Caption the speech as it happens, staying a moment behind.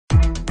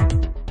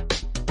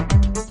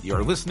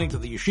You're listening to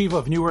the Yeshiva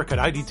of Newark at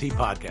IDT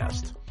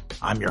podcast.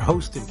 I'm your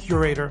host and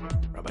curator,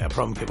 Rabbi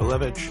Abram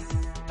Kibalevich,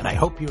 and I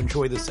hope you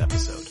enjoy this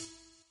episode.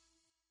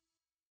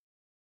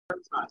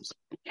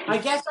 I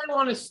guess I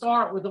want to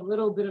start with a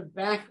little bit of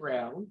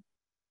background,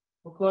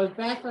 because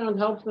background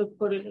helps us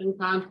put it in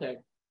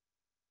context.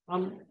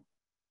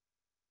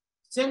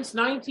 Since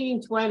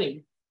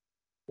 1920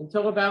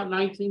 until about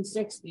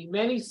 1960,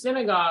 many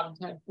synagogues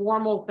had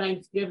formal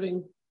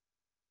Thanksgiving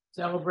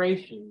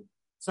celebrations,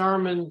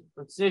 sermons,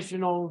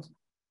 processionals,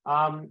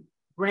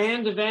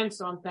 grand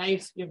events on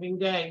Thanksgiving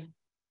Day.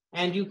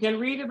 And you can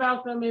read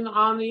about them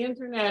on the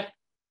internet,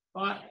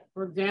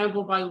 for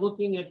example, by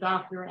looking at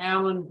Dr.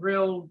 Alan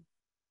Brill's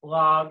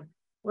blog,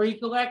 where he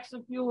collects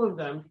a few of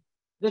them.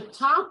 The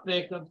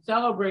topic of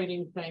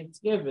celebrating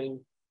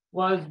Thanksgiving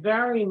was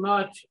very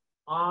much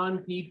on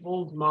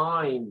people's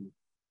minds.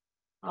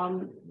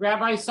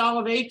 Rabbi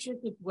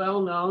Soloveitchik is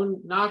well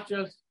known, not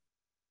just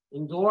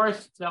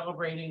endorsed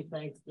celebrating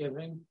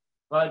Thanksgiving,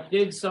 but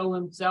did so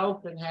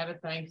himself and had a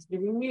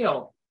Thanksgiving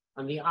meal.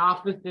 On the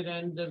opposite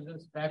end of the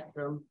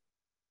spectrum,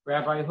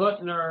 Rabbi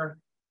Hutner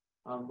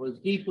was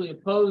deeply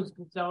opposed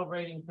to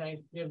celebrating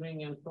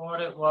Thanksgiving and thought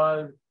it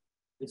was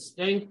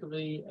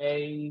distinctly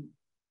a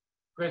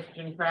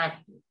Christian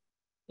practice.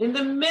 In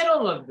the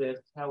middle of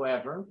this,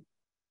 however,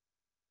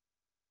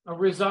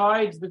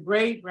 resides the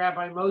great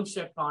Rabbi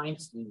Moshe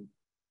Feinstein,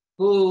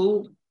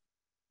 who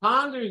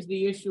ponders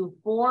the issue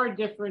 4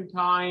 different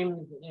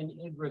times in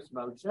Idris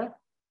Moshe,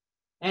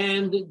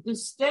 and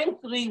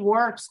distinctly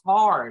works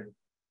hard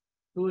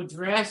to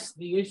address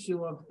the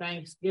issue of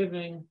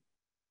Thanksgiving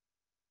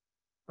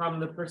from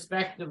the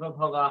perspective of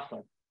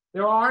halacha.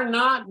 There are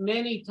not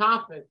many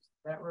topics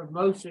that Rav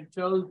Moshe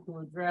chose to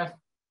address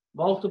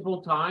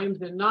multiple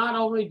times, and not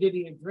only did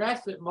he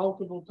address it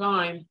multiple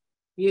times,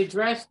 he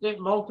addressed it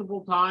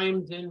multiple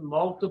times in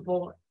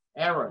multiple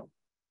eras.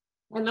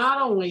 And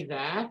not only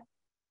that,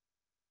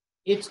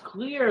 it's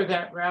clear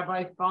that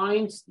Rabbi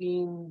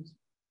Feinstein's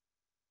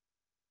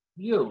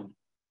view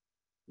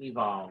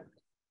evolved.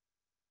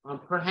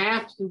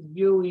 Perhaps his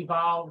view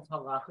evolved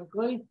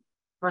halakhically.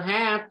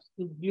 Perhaps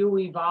his view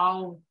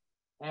evolved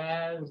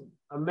as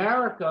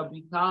America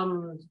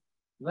becomes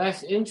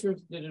less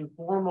interested in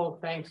formal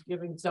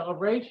Thanksgiving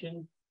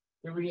celebration.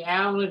 The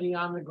reality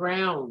on the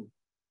ground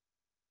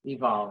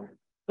evolved.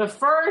 The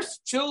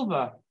first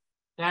tshuva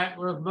that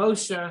Rav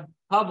Moshe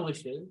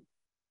publishes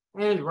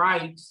and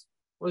writes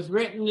was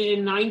written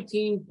in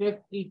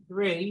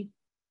 1953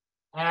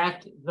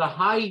 at the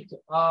height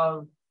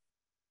of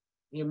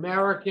the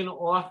American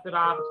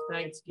Orthodox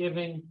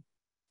Thanksgiving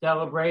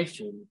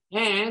celebration.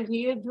 And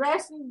he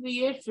addresses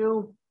the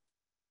issue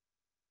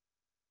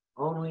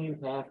only in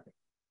passing.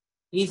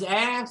 He's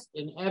asked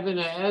in Even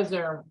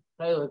HaEzer,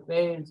 Chelek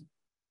Beis,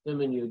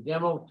 Siman Yud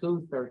Gimel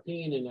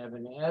 2:13 in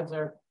Even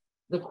HaEzer,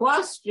 the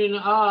question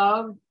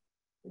of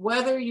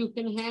whether you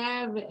can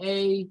have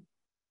a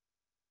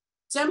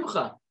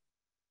simcha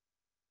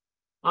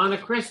on a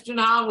Christian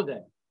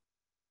holiday.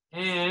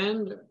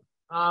 And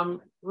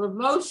Rav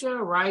Moshe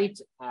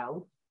writes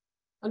out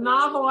a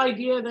novel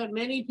idea that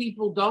many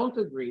people don't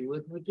agree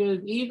with, which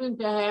is even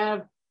to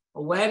have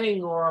a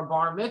wedding or a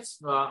bar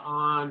mitzvah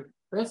on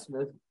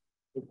Christmas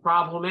is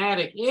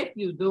problematic. If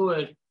you do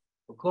it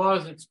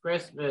because it's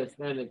Christmas,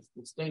 then it's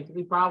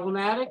distinctly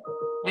problematic.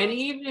 And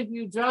even if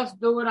you just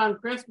do it on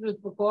Christmas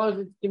because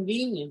it's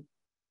convenient,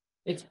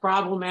 it's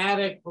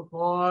problematic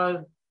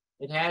because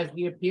it has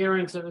the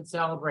appearance of a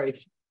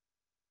celebration.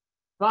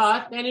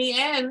 But then he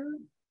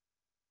ends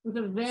with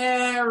a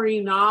very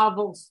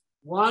novel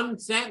one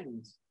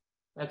sentence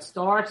that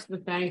starts the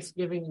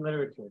Thanksgiving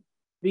literature.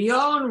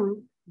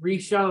 B'yom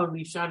Rishon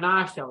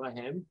Mishana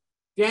Shalahem,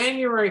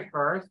 January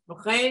 1st,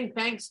 B'chein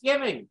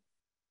Thanksgiving.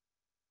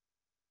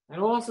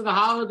 And also the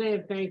holiday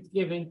of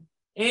Thanksgiving,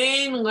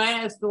 in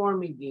last or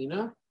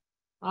Medina,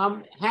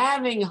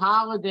 having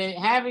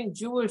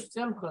Jewish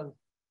simchas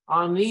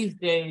on these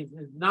days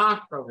is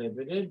not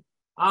prohibited.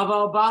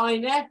 Aval Bali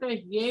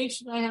Nefesh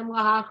Yesh Lehem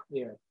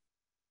Lahachzir.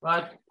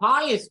 But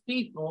pious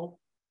people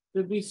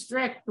should be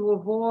strict to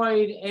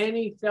avoid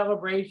any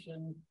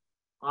celebration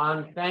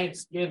on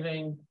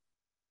Thanksgiving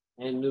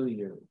and New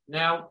Year's.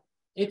 Now,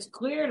 it's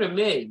clear to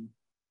me,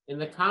 in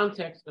the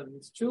context of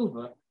this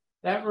tshuva,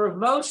 that Rav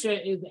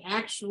Moshe is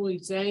actually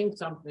saying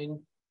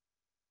something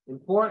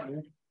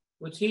important,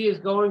 which he is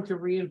going to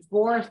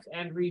reinforce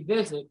and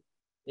revisit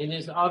in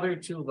his other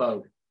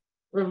tshuvot.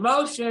 Rav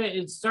Moshe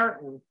is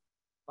certain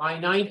by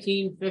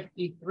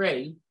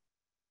 1953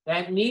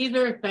 that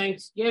neither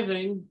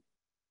Thanksgiving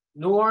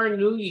nor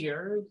New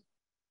Year's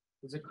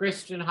is a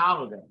Christian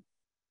holiday.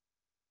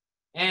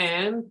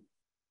 And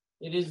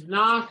it is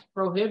not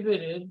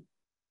prohibited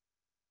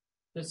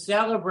to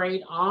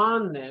celebrate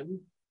on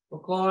them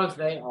because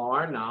they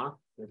are not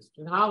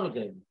Christian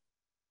holidays.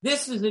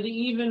 This is an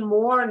even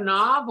more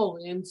novel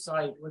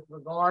insight with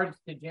regards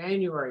to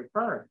January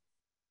 1st,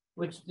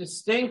 which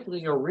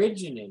distinctly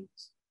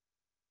originates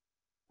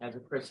as a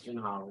Christian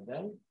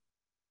holiday,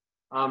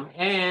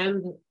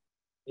 and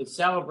is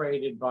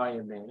celebrated by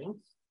a Mass.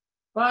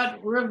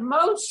 But Rav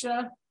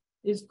Moshe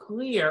is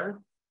clear,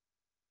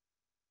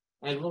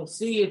 and we'll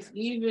see it's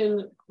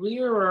even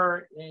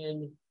clearer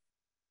in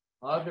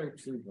other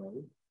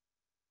tshuvos,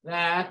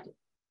 that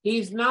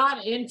he's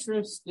not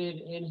interested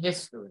in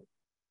history.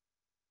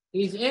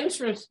 He's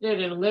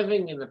interested in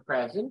living in the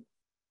present,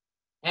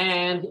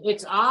 and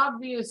it's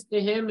obvious to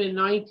him in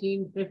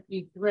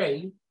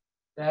 1953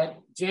 that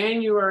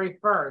January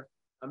 1st,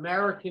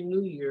 American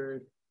New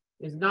Year's,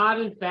 is not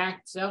in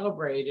fact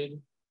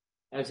celebrated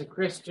as a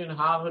Christian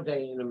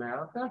holiday in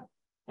America.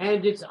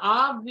 And it's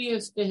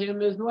obvious to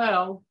him as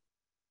well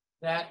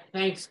that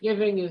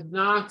Thanksgiving is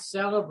not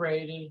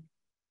celebrated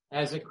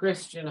as a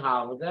Christian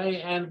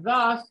holiday, and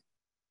thus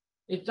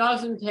it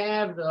doesn't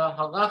have the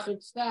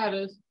halachic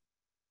status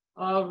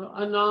of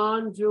a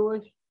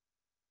non-Jewish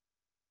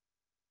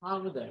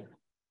holiday.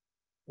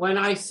 When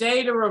I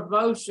say to Rav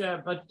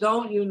Moshe, but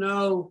don't you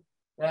know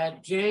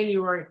that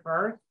January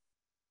 1st,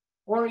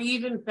 or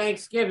even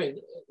Thanksgiving,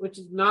 which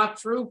is not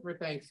true for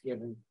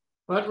Thanksgiving,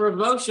 but Rav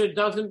Moshe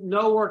doesn't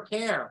know or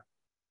care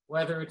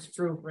whether it's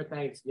true for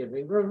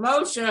Thanksgiving. Rav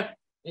Moshe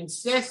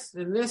insists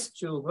in this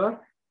tshuva,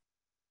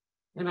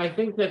 and I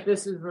think that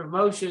this is Rav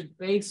Moshe's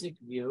basic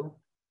view,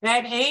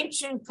 that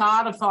ancient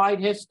codified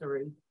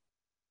history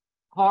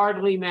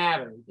hardly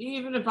matters.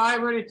 Even if I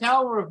were to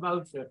tell Rav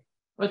Moshe,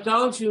 but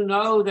don't you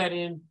know that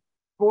in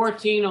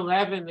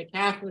 1411, the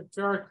Catholic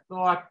Church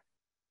thought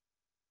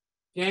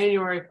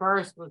January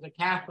 1st was a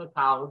Catholic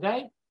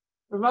holiday?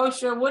 Rav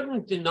Moshe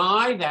wouldn't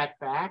deny that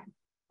fact,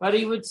 but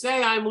he would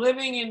say, I'm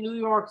living in New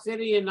York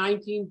City in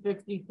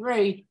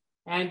 1953,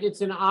 and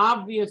it's an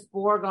obvious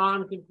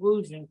foregone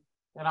conclusion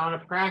that on a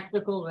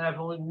practical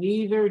level,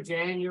 neither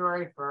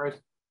January 1st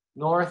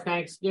nor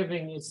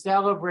Thanksgiving is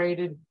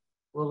celebrated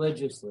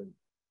religiously.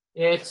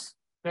 Its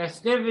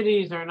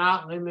festivities are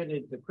not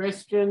limited to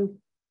Christians,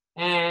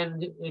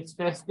 and its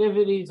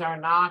festivities are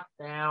not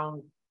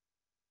found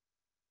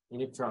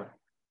in a church.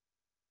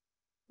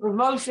 Rav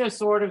Moshe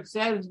sort of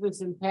says this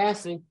in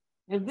passing,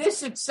 and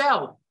this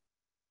itself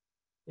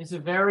is a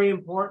very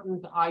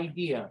important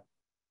idea.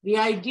 The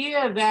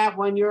idea that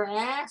when you're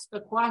asked a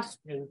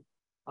question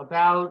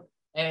about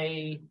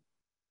a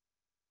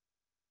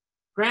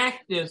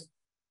practice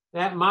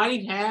that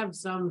might have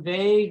some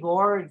vague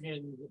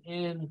origins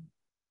in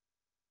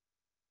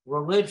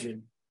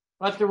religion,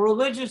 but the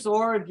religious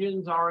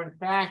origins are in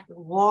fact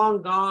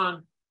long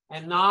gone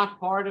and not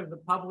part of the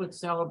public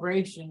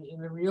celebration in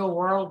the real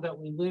world that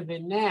we live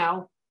in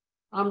now,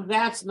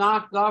 that's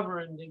not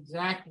governed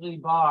exactly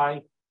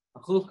by a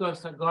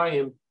chukos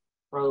hagoyim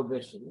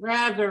prohibition.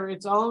 Rather,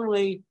 it's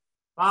only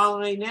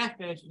balei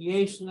nefesh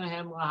yesh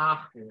lahem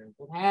lahachzir. If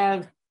it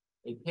has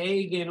a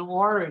pagan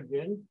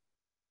origin,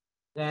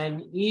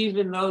 then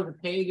even though the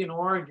pagan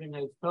origin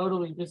has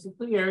totally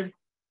disappeared,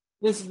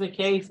 this is the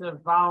case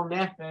of bal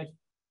nefesh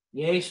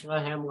yesh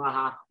lahem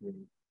lahachzir.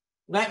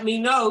 Let me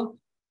note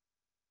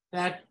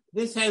that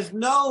this has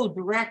no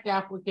direct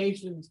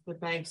applications to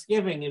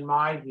Thanksgiving, in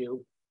my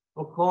view,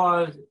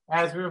 because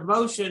as Rav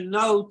Moshe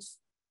notes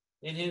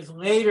in his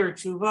later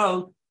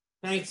tshuvot,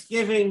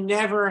 Thanksgiving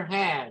never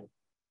had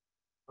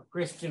a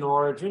Christian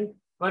origin,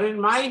 but it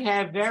might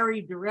have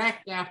very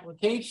direct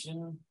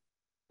application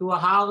to a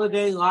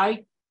holiday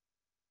like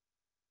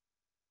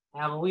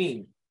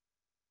Halloween,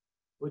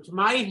 which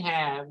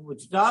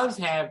does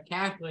have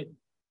Catholic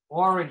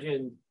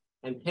origins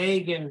and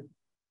pagan,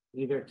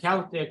 either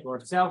Celtic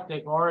or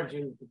Celtic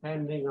origins,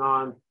 depending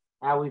on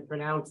how we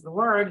pronounce the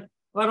word,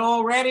 but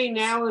already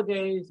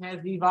nowadays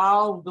has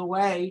evolved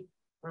away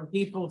from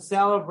people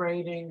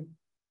celebrating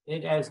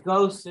it as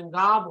ghosts and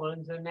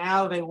goblins, and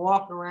now they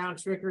walk around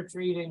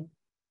trick-or-treating,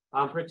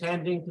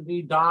 pretending to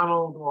be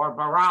Donald or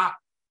Barack,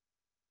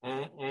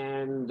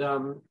 and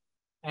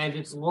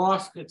it's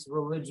lost its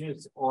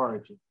religious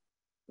origin.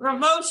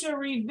 Rav Moshe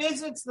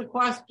revisits the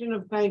question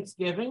of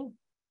Thanksgiving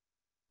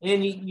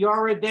in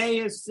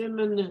Yoredeya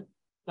Siman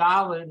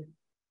Daled,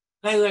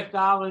 Chelek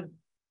Daled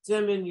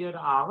Siman Yud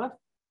Aleph,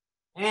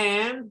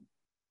 and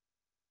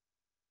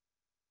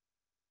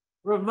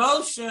Rav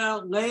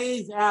Moshe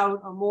lays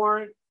out a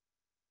more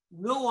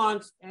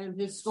nuanced and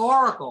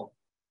historical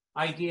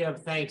idea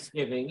of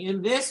Thanksgiving.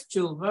 In this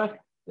tshuva,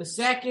 the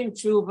second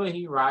tshuva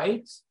he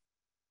writes,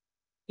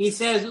 he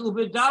says,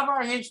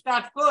 Ubedavar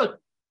hishtatfut,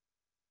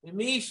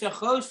 imi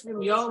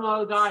shechoshvim yom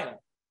hodaya.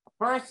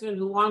 A person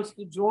who wants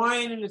to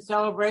join in the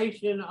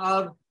celebration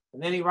of,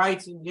 and then he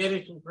writes in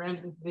Yiddish in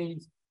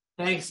parentheses,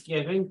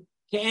 Thanksgiving,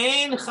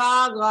 ke'ein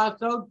chag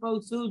la'asot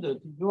bo suda,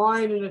 to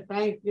join in a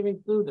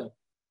Thanksgiving suda.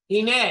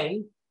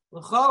 Hinei,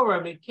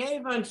 l'chora,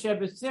 mekevan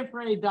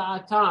shebesifrei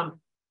da'atam,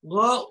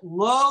 lo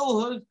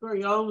huzkor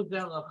yom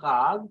ze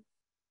l'chag.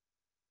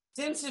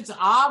 Since it's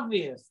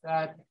obvious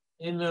that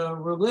in the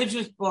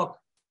religious book,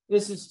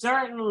 this is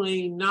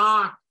certainly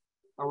not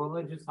a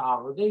religious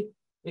holiday,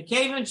 the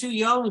kevan shu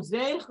yom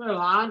zecher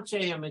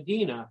la'anshei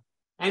Medina,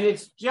 and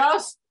it's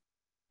just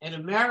an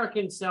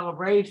American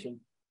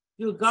celebration.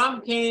 Shu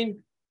gamkein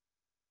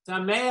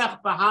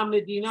sameach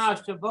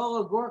b'hamedina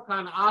shavo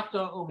l'gurkan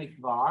ato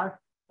umikvar,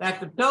 that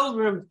the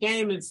pilgrims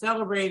came and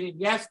celebrated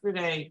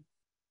yesterday,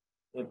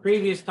 in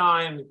previous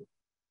times,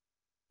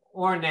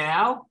 or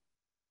now.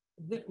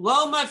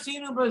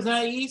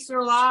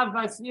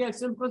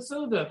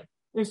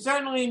 There's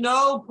certainly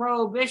no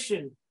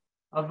prohibition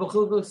of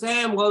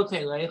b'chukosayim lo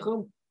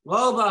telechem,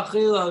 lo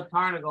b'achilo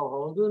tarnagol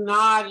holdu,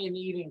 not in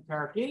eating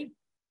turkey,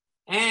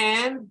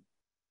 and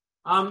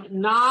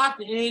not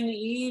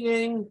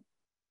in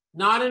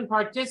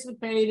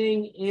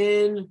participating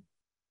in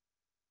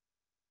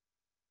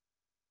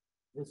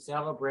the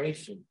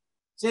celebration.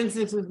 Since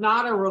this is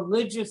not a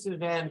religious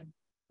event,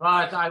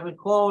 but I would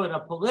call it a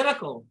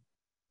political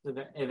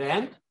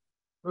event,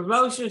 Rav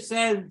Moshe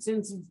said,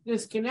 since it's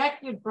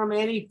disconnected from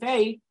any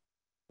faith,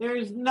 there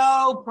is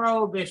no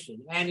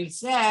prohibition. And he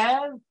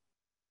says,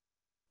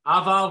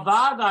 Aval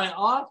vadai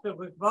also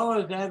with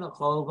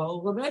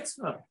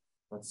mitzvah.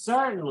 But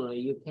certainly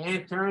you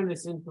can't turn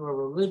this into a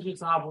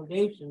religious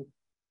obligation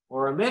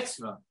or a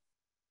mitzvah.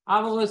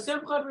 To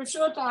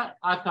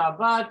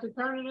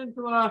turn it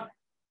into a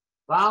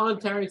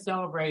voluntary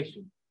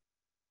celebration.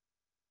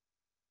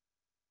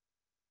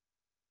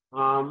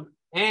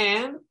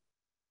 And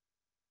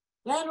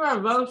then Rav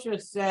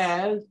Moshe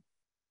says,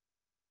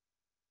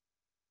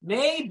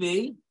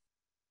 maybe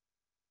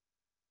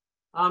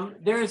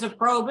there's a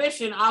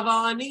prohibition,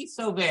 aval ani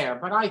sover,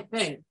 but I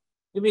think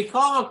to be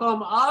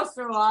makom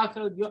aser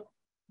la'asod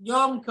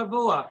yom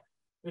kavua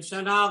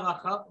v'shana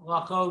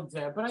lachod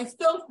zeh. But I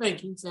still think,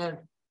 he says,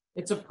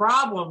 it's a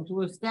problem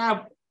to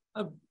establish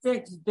a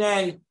fixed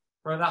day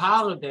for the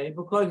holiday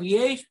because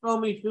yesh bo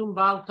mishum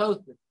bal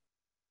tosef.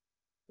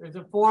 There's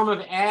a form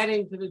of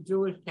adding to the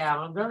Jewish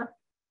calendar.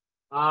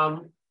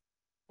 And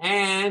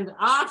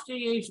after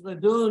yesh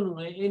ladun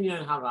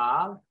le'inyan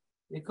halav,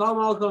 Mikol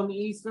mokom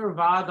Easter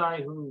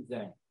vadai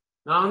huzeh.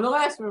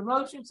 Nonetheless, Rav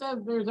Moshe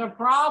says there's a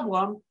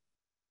problem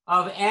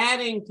of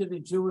adding to the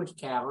Jewish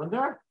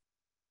calendar,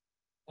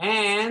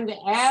 and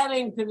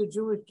adding to the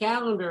Jewish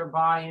calendar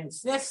by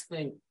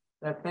insisting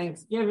that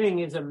Thanksgiving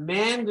is a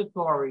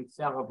mandatory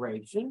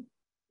celebration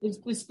is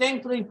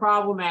distinctly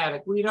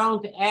problematic. We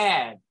don't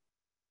add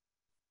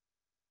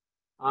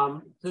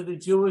to the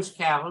Jewish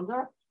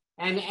calendar,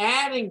 and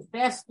adding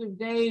festive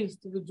days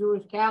to the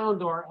Jewish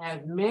calendar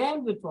as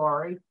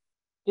mandatory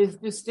is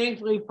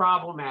distinctly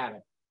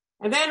problematic.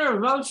 And then Rav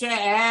Moshe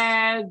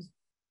adds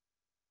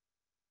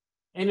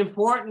an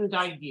important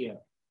idea.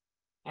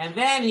 And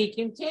then he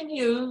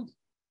continues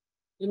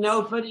to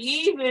note, but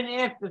even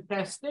if the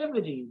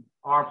festivities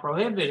are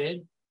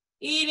prohibited,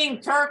 eating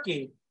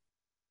turkey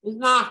is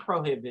not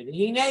prohibited.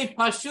 Hine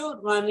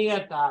pashut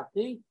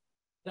laniatati,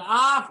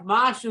 da'af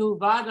mashu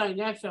vaday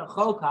nefsha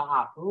chok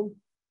ha'akum.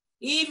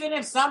 Even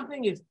if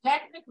something is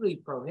technically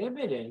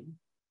prohibited,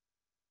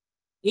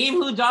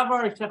 imhu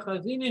davar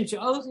shechazinin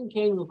she'osin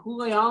kein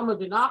l'kulei alma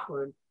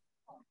denachron,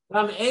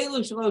 from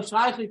elu shelo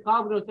shaychi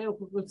kabdotei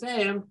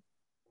kukusayim.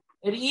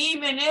 And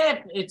even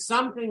if it's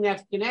something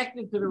that's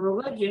connected to the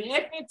religion,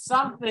 if it's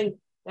something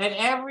that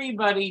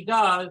everybody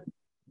does,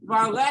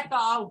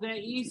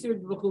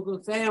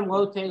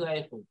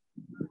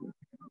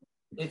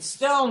 it's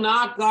still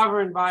not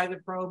governed by the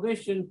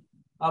prohibition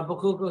of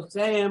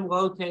b'chukosayim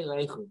lo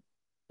telechu.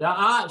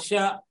 Gam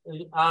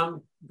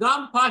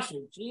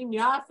pashut shim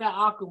yasa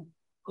akum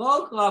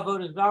kol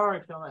klavod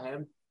azara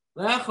shalahem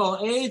lecho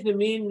eiz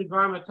amin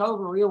midvar matov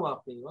mariu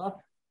achila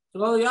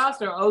shlo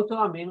yaser oto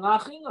amin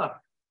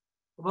lachila.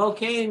 Rav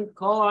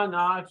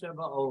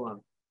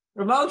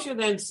Moshe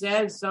then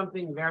says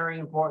something very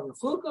important.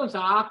 Chukos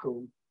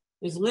ha'akum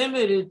is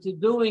limited to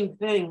doing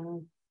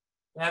things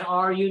that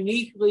are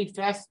uniquely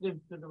festive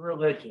to the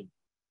religion.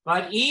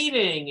 But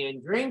eating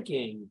and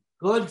drinking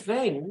good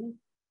things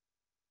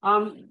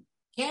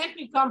can't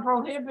become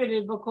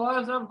prohibited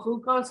because of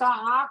chukos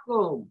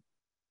ha'akum.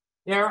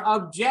 They're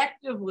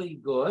objectively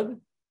good,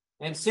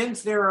 and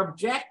since they're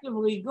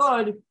objectively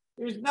good,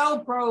 there's no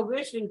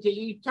prohibition to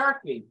eat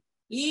turkey.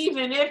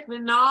 Even if the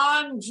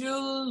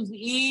non-Jews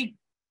eat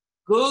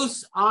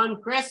goose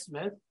on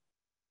Christmas,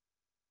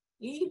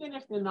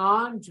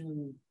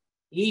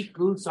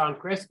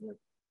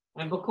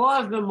 and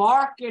because the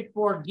market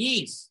for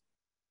geese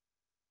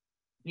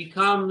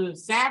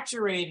becomes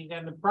saturated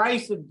and the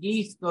price of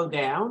geese go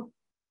down,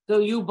 so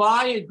you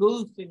buy a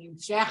goose and you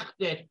shecht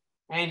it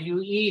and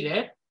you eat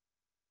it,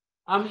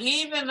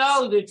 even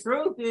though the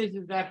truth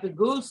is that the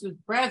goose is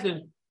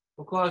present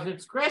because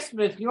it's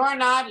Christmas, you're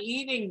not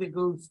eating the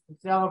goose to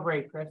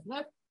celebrate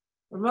Christmas.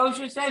 But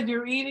Moshe says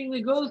you're eating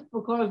the goose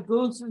because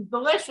goose is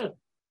delicious.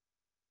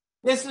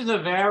 This is a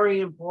very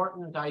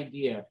important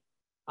idea.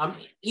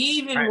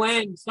 Even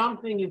when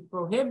something is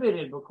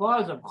prohibited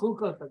because of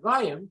chukos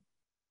hagayim,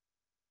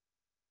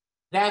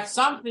 that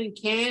something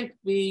can't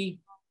be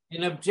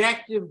an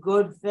objective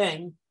good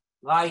thing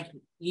like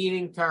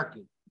eating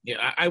turkey.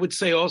 Yeah, I would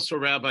say also,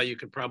 Rabbi, you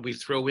could probably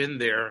throw in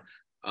there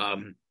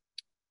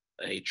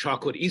a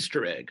chocolate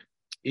Easter egg,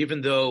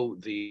 even though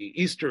the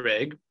Easter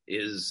egg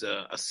is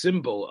a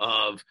symbol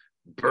of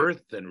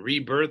birth and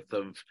rebirth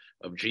of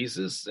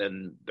Jesus,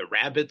 and the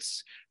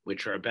rabbits,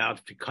 which are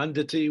about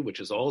fecundity, which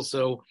is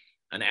also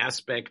an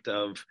aspect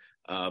of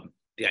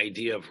the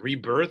idea of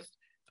rebirth.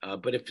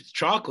 But if it's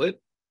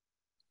chocolate,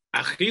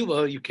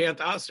 achila, you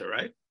can't asa,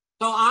 right?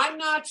 So I'm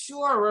not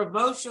sure Rav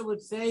Moshe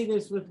would say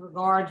this with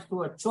regards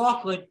to a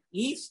chocolate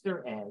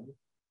Easter egg,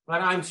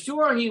 but I'm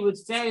sure he would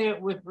say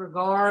it with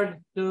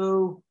regard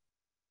to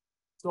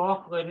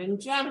chocolate in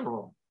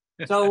general.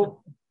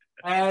 So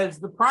as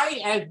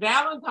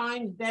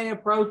Valentine's Day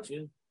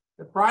approaches,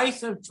 the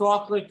price of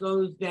chocolate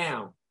goes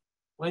down.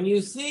 When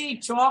you see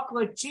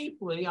chocolate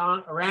cheaply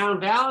around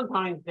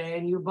Valentine's Day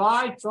and you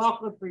buy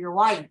chocolate for your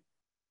wife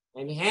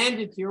and you hand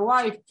it to your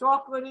wife,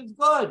 chocolate is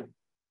good.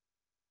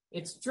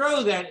 It's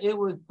true that it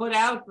was put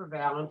out for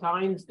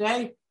Valentine's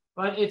Day,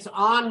 but it's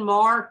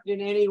unmarked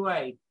in any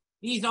way.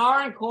 These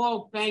aren't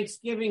called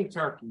Thanksgiving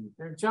turkeys.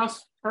 They're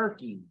just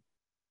turkeys.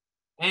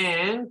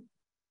 And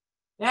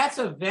that's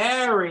a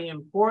very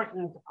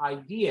important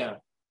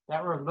idea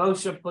that Rav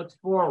Moshe puts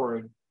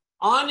forward.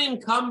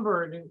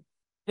 Unencumbered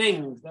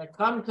things that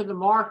come to the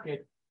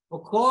market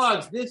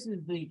because this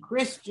is the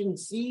Christian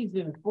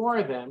season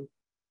for them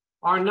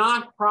are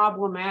not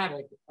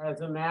problematic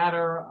as a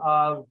matter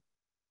of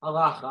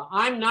halacha.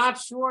 I'm not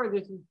sure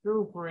this is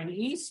true for an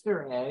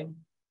Easter egg,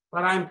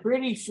 but I'm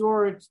pretty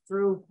sure it's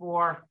true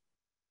for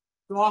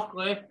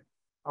chocolate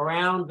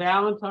around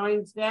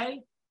Valentine's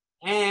Day.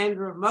 And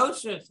Rav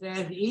Moshe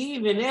says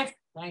even if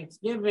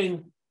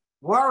Thanksgiving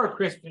were a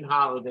Christian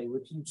holiday,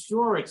 which I'm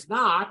sure it's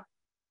not,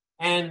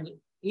 and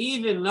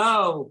even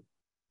though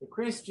the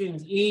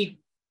Christians eat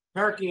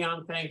turkey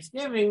on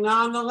Thanksgiving,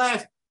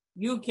 nonetheless,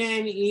 you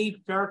can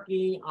eat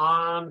turkey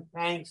on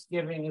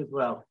Thanksgiving as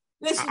well.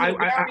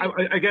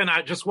 Again,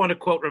 I just want to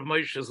quote Rav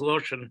Moshe's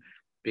Loshen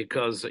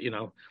because,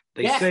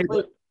 they say,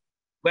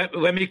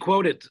 let me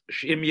quote it.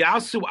 Im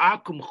yasu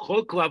akum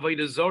chok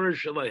lavodah zorah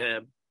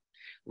shelahem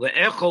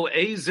le'echol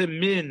eze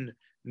min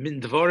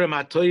dvorim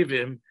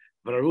atoivim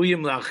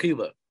v'raruyim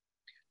la'achila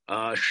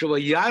shelo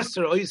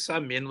yaser oisa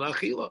min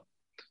la'achila.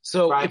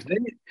 So right.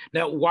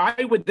 Now, why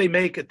would they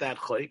make it that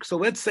chok? So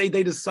let's say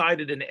they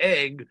decided an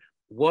egg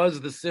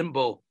was the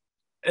symbol.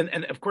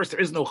 And of course, there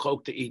is no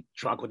chok to eat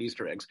chocolate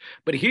Easter eggs.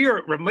 But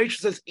here, Rav Moshe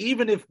says,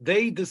 even if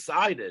they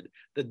decided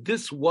that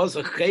this was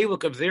a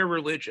cheluk of their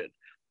religion,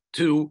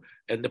 and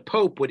the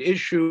Pope would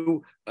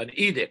issue an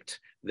edict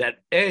that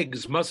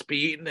eggs must be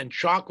eaten and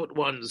chocolate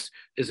ones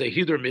is a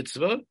hidur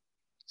mitzvah.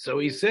 So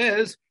he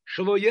says,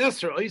 Shelo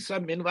yeser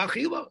oisa min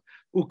v'achila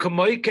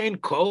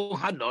u'kamoikein kol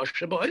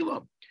hanosh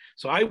ba'olam.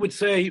 So I would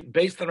say,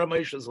 based on Rav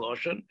Moshe's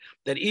Lashon,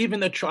 that even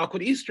the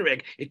chocolate Easter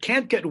egg, it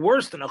can't get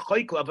worse than a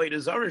chayk l'avodah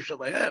zarah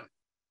shalahem.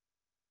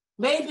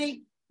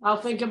 Maybe. I'll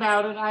think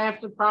about it. I have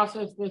to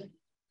process this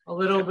a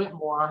little bit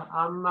more.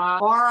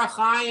 Or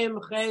Chaim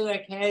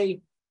Chelek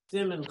Hey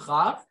Siman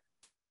Chaf.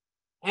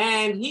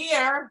 And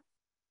here,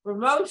 Rav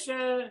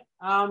Moshe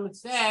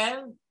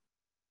says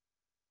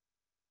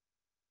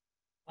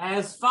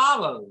as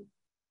follows.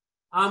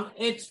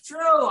 It's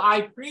true,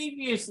 I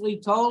previously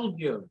told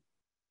you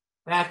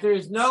that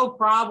there's no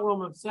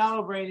problem of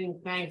celebrating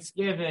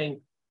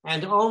Thanksgiving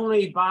and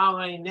only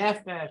Baalei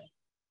Nefesh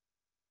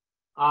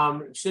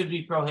should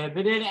be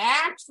prohibited.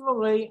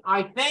 Actually,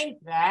 I think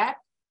that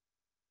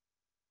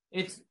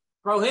it's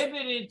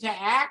prohibited to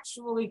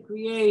actually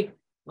create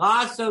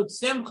Lasot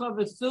Simcha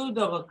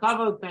V'Suda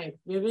L'Kavod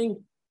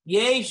Thanksgiving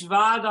Yesh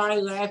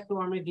Vadai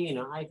L'Esor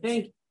Medina. I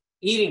think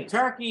eating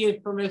turkey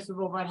is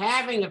permissible, but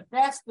having a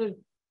festive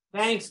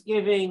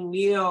Thanksgiving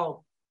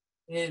meal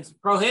is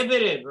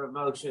prohibited, Rav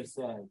Moshe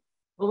said.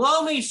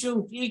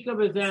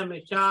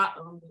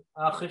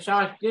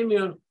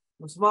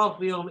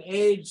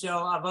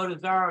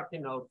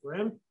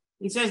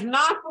 He says,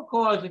 not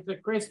because it's a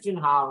Christian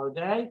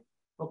holiday,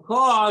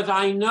 because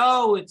I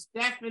know it's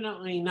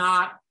definitely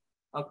not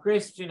a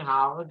Christian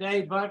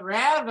holiday, but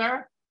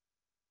rather,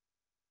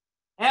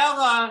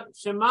 Ella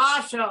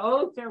Shemasha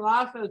Oter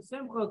Lasso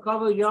Simcha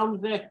Kavod Yom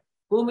Zeh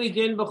Humi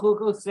Din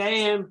B'Chuko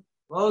Seim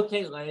Lo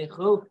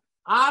Telechu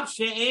Av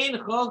She'ein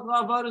Chok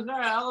L'Avodah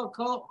Zarah Ella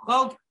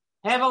Chok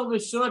Hevel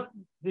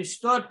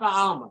V'Shtot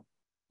Ba'alma.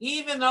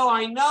 Even though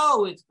I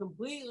know it's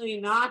completely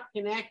not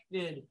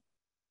connected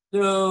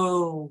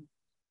to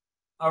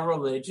a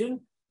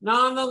religion,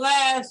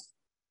 nonetheless,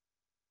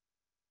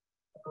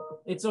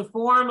 it's a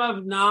form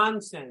of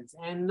nonsense,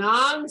 and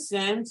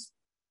nonsense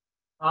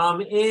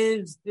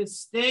is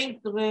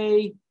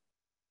distinctly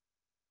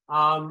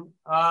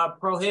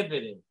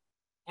prohibited.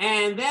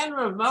 And then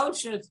Rav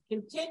Moshe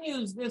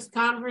continues this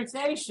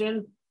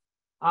conversation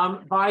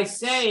by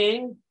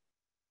saying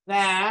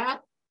that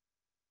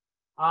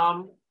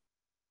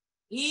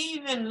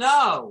even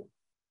though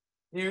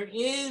there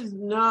is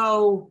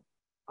no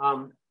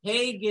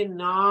pagan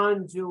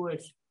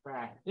non-Jewish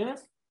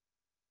practice,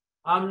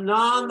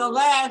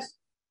 nonetheless,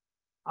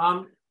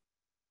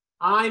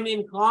 I'm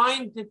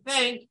inclined to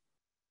think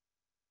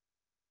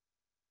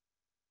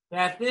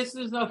that this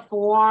is a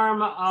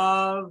form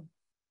of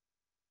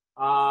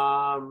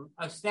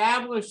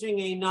establishing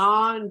a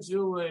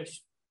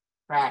non-Jewish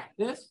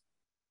practice,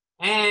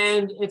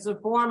 and it's a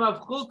form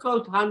of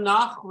chukot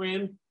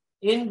hanachrim,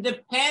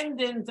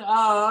 independent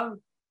of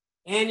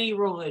any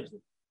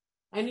religion.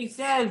 And he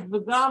says,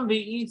 "V'gam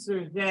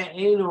b'Easter ze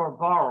einor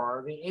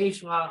barar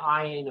v'eshla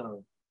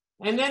ayinor."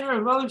 And then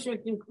Rav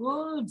Moshe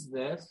concludes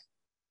this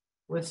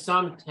with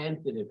some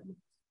tentativeness.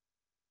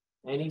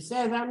 And he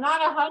says, I'm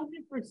not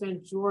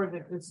 100% sure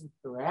that this is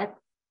correct,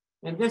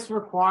 and this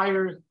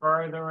requires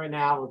further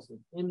analysis.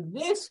 In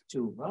this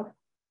tshuva,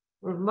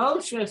 Rav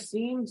Moshe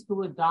seems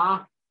to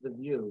adopt the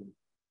view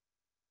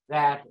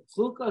that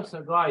Chukos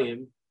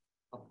HaGoyim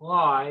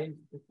applies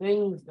to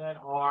things that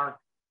are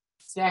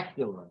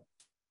secular.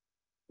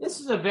 This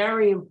is a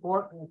very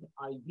important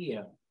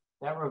idea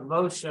that Rav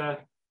Moshe,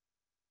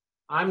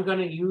 I'm going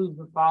to use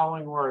the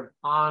following word,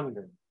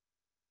 ponder,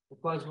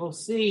 because we'll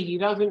see he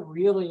doesn't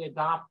really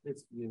adopt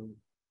this view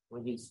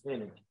when he's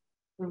finished.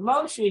 Rav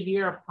Moshe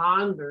here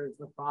ponders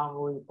the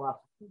following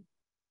question.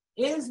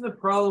 Is the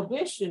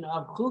prohibition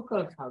of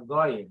Chukos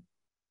HaGoyim,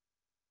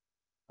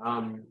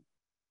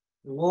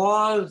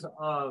 laws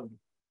of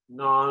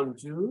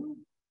non-Jews,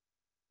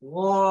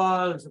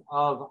 laws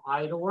of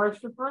idol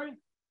worshippers,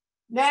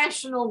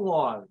 national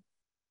laws?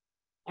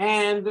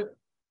 And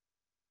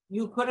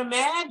you could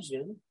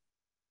imagine,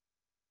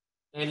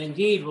 and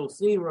indeed we'll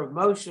see Rav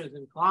Moshe is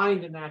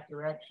inclined in that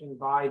direction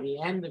by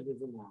the end of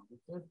his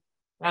analysis,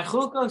 that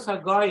Chukos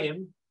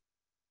HaGoyim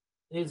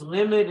is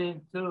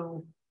limited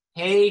to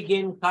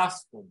pagan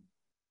custom.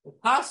 The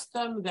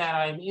custom that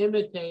I'm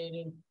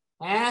imitating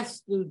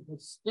has to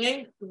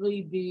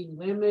distinctly be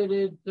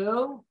limited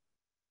to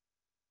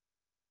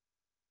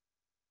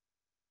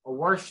a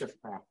worship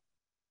practice.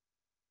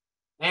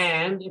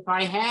 And if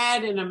I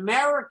had an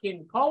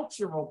American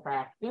cultural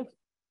practice,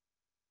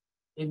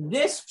 in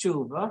this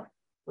tshuva,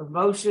 Rav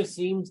Moshe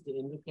seems to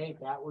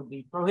indicate that would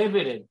be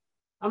prohibited.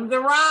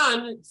 The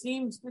Ran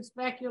seems to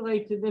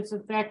speculate to this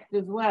effect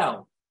as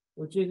well,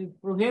 which is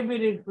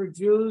prohibited for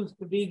Jews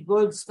to be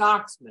good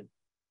Scotsmen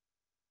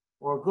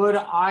or good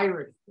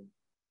Irishmen,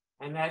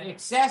 and that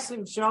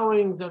excessive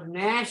showings of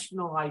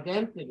national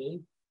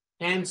identity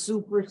can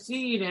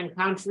supersede and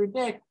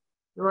contradict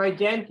your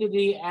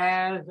identity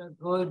as a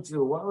good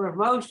Jew. What Rav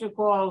Moshe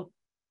calls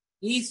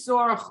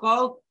Isor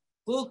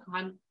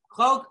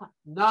Chok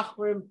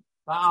Nachrim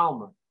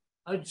Ba'alma,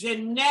 a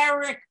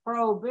generic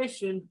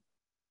prohibition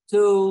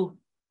to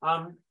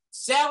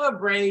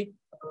celebrate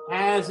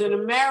as an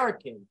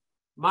American,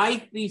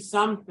 might be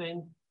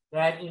something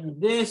that in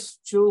this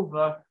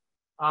tshuva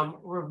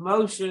Rav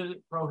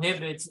Moshe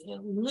prohibits,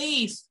 at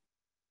least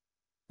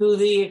to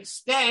the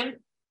extent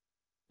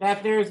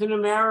that there's an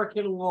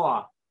American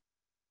law.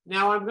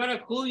 Now, I'm going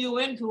to clue you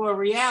into a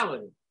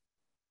reality.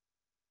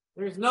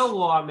 There's no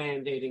law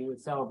mandating the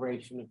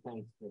celebration of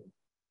Thanksgiving.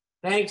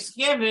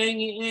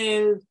 Thanksgiving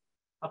is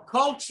a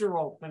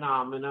cultural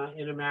phenomenon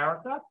in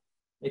America.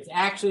 It's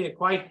actually a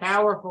quite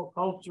powerful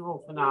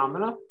cultural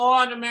phenomenon.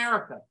 Law in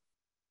America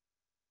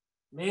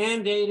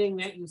mandating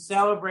that you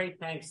celebrate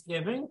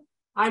Thanksgiving.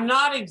 I'm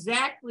not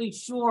exactly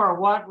sure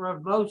what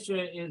Rav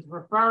Moshe is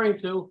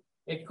referring to.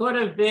 It could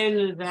have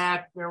been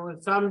that there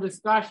was some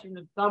discussion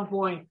at some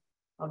point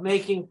of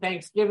making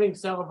Thanksgiving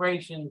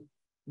celebrations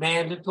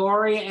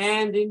mandatory,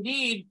 and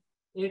indeed,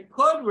 it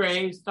could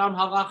raise some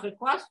halachic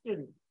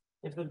questions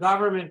if the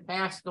government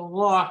passed a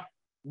law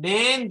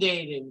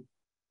mandating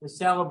the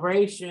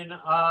celebration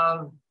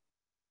of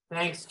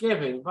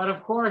Thanksgiving. But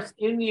of course,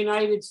 in the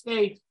United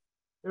States,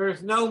 there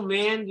is no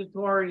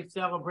mandatory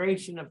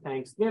celebration of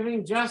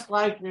Thanksgiving, just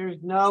like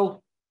there's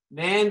no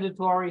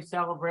mandatory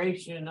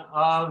celebration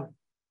of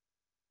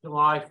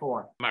July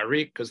 4th.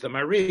 Marik, because the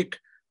Marik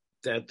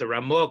that the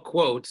Ramah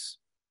quotes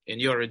in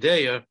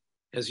Yoredeya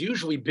has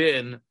usually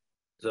been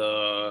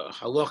the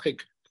halachic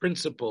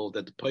principle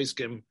that the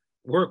Poskim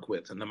work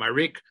with. And the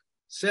Marik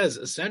says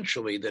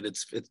essentially that it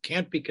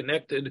can't be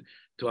connected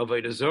to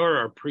Avodah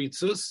Zarah or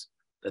Pritzus,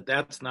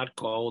 that's not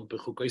called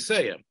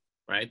B'chukoseiah,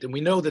 right? And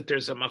we know that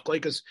there's a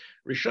Machlekes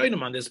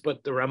Rishonim on this,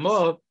 but the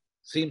Ramah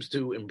seems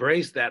to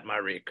embrace that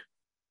Marik.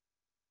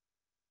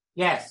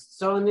 Yes.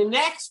 So in the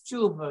next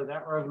tshuva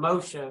that Rav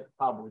Moshe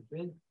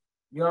publishes,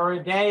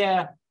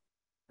 Yoredeya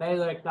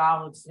Pelek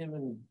Dalet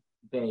Siman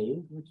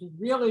Beis, which is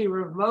really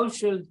Rav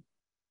Moshe's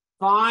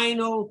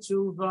final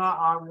tshuva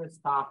on this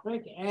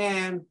topic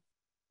and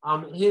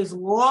his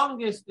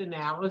longest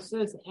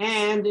analysis,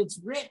 and it's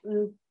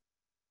written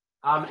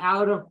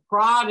out of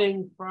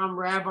prodding from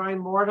Rabbi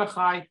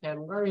Mordechai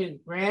Tendler, his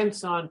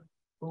grandson,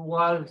 who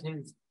was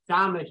his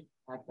shamish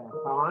at that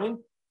time.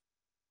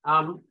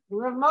 Rav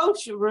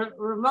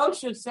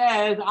Moshe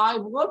says,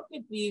 I've looked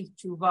at these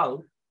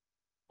tshuvot,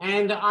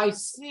 and I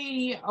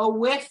see a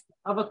whiff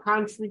of a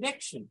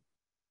contradiction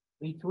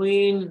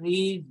between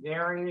these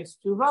various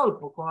tshuvot,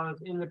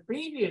 because in the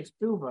previous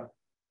tshuva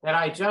that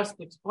I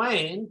just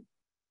explained,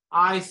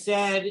 I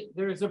said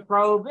there's a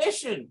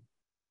prohibition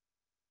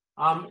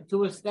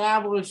to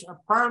establish a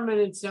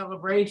permanent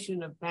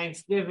celebration of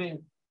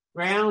Thanksgiving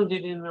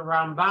grounded in the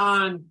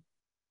Ramban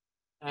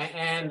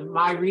and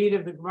my read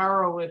of the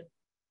Gemara with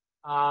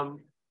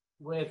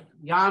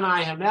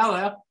Yanai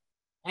Hamelech,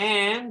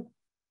 and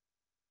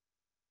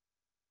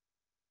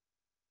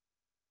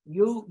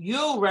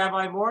you,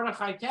 Rabbi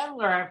Mordechai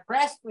Tendler, have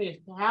pressed me as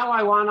to how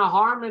I want to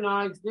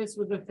harmonize this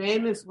with the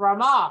famous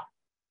Ramah,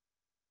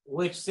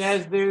 which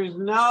says there's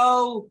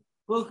no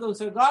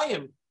Chukos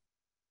Hagayim.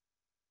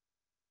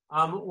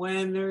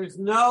 When there's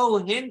no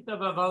hint of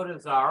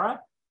Avodah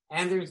Zarah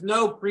and there's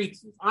no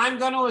preachers. I'm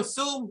going to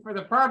assume for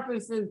the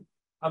purposes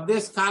of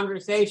this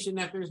conversation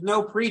that there's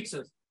no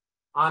preachers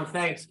on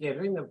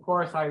Thanksgiving. Of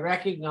course, I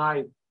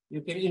recognize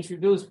you can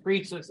introduce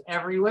preachers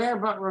everywhere,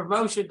 but Rav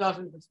Moshe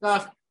doesn't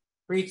discuss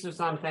preachers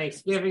on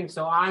Thanksgiving,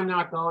 so I'm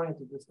not going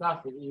to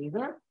discuss it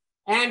either.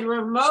 And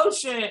Rav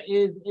Moshe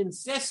is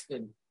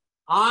insistent,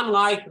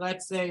 unlike,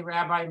 let's say,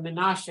 Rabbi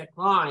Menashe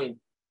Klein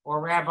or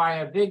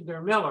Rabbi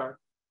Avigdor Miller,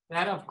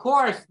 that, of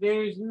course,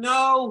 there's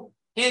no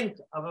hint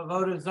of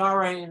Avodah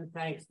Zarah in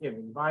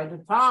Thanksgiving. By the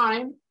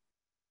time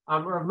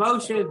Rav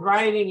Moshe is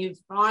writing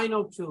his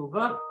final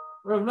tshuva,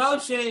 Rav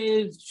Moshe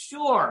is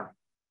sure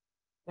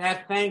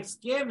that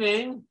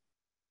Thanksgiving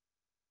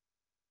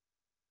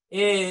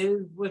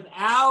is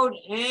without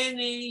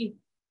any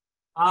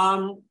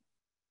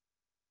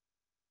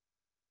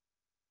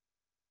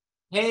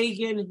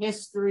pagan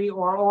history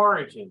or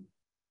origin.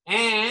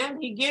 And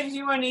he gives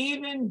you an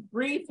even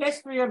brief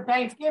history of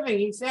Thanksgiving.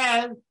 He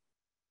says,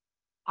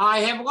 I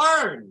have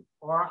learned,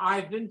 or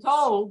I've been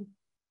told,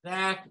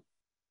 that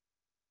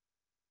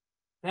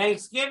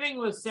Thanksgiving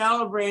was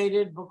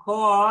celebrated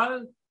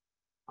because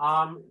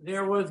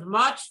there was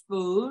much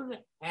food,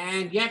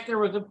 and yet there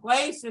was a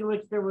place in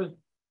which there was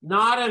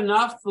not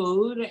enough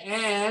food,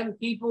 and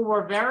people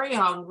were very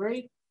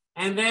hungry.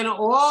 And then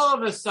all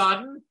of a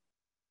sudden,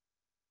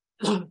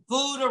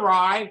 food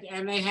arrived,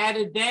 and they had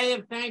a day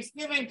of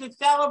Thanksgiving to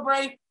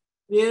celebrate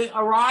the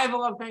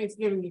arrival of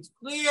Thanksgiving. It's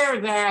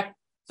clear that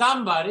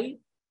somebody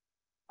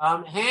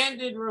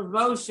handed Rav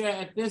Moshe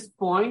at this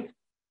point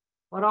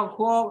what I'll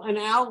call an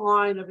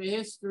outline of a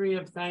history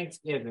of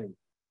Thanksgiving.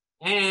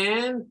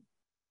 And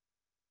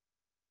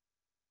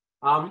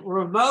Rav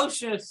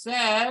Moshe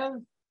says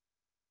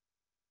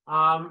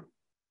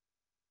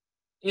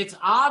it's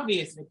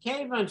obvious that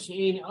Kevan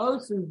Shein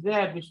Osim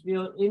Zeh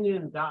B'Shvil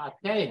Inyan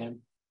Da'atehem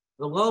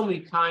V'Lo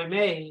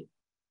Mitaimei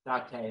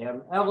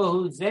Da'atehem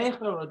Elohu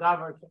Zecher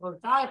L'Davar Shelo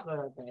Shaych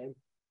L'Datehem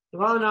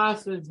Shelo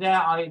Na'aseh Zeh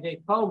Al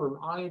Yedei Komim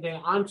Al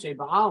Yedei Anshe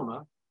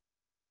Ba'alma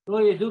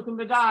Shelo Yedukim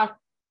B'Dat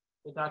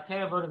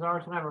B'Datei Avodah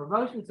Zarah Shemem.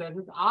 Rav Moshe says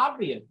it's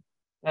obvious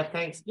that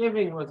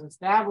Thanksgiving was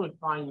established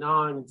by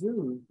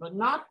non-Jews, but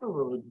not for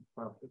religious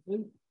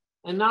purposes,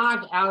 and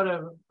not out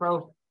of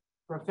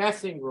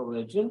professing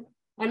religion,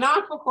 and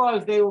not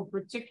because they were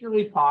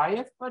particularly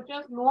pious, but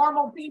just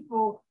normal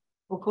people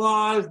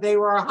because they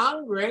were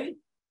hungry,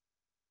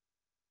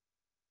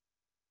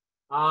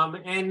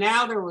 and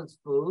now there was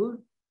food,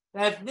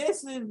 that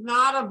this is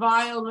not a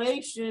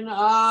violation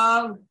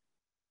of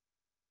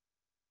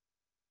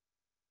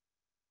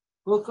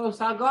Chukos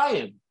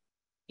Hagayim.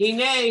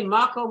 Hine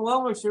makom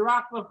lomer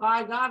shirak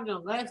l'chai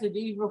gavna lesed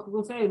yivruch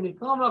l'sei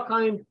mikom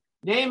l'chaim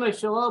nema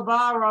shelo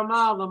ba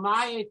rama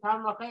l'maye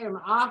tam l'chaim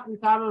af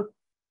mitam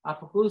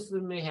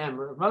apakusim mehem.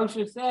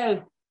 Moshe says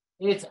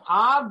it's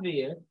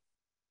obvious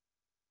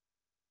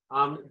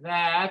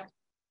that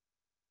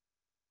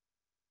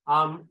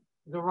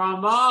the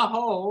Rama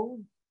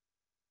holds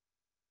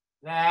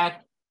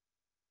that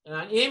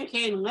im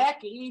kein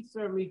lek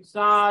iser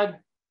mitzad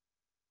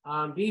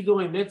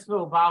biduin mitzvah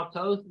about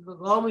toast the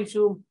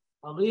glomishum.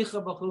 There's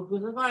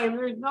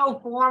no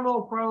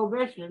formal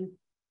prohibition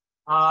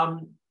of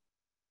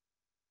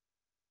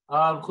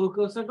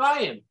Chukos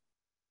Hagayim.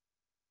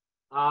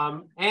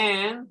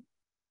 And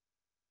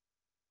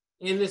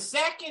in the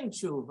second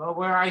tshuva,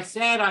 where I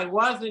said I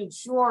wasn't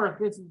sure if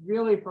this is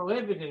really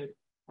prohibited,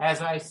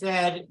 as I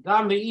said,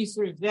 Gam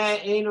Be'Iser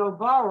Zeh Eino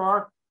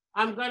Baror,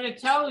 I'm going to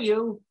tell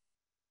you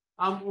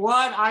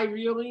what I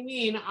really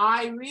mean.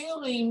 I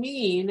really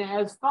mean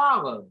as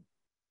follows.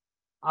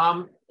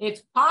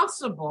 It's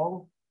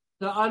possible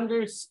to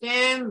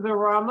understand the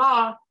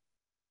Ramah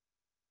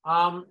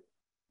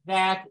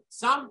that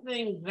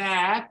something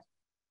that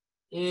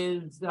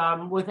is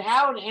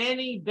without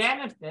any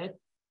benefit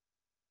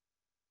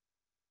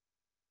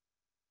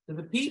to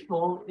the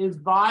people is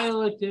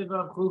violative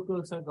of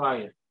Chukos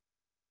Hagayim.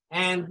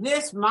 And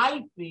this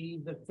might be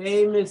the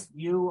famous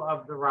view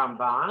of the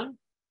Ramban,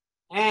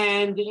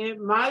 and it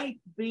might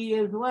be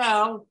as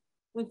well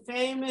the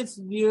famous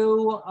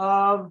view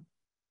of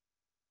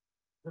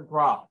the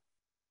Gra.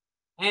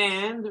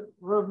 And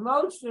Rav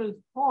Moshe's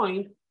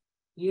point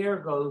here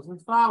goes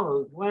as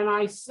follows. When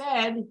I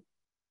said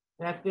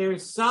that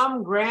there's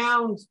some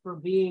grounds for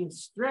being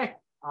strict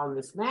on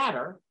this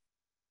matter,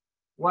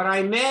 what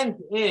I meant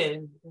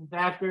is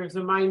that there's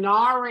a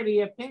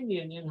minority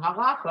opinion in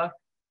Halakha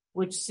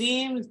which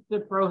seems to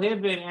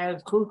prohibit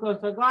as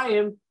Chukos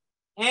Hagayim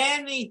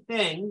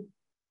anything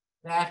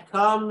that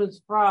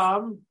comes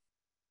from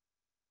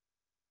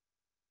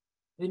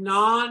the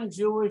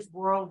non-Jewish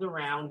world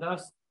around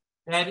us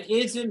that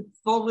isn't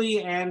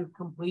fully and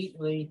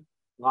completely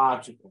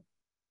logical.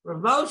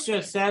 Rav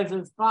Moshe says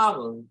as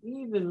follows,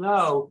 even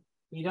though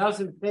he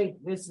doesn't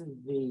think this is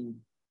the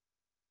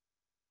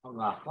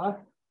halacha,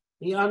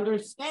 he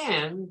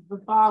understands the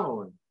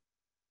following.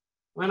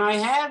 When I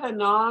have a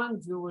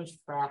non-Jewish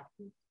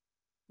practice,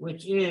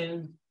 which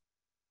is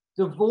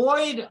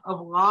devoid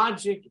of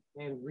logic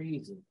and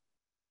reason,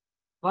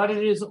 but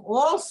it is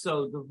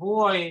also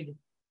devoid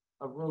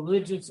of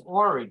religious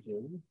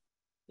origin.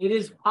 It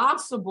is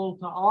possible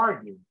to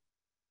argue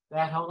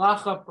that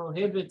halacha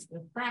prohibits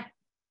the practice.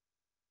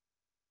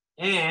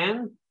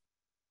 And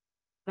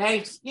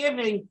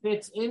Thanksgiving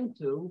fits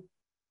into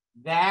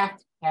that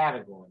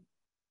category.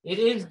 It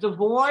is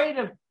devoid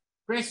of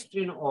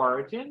Christian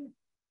origin.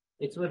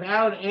 It's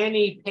without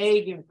any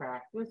pagan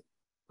practice,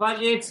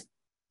 but it's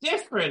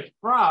different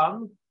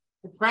from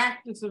the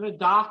practice of a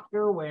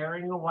doctor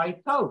wearing a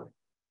white coat,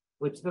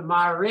 which the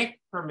Marik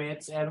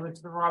permits and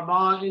which the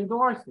Ramah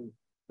endorses.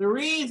 The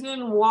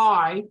reason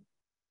why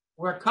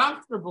we're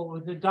comfortable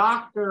with the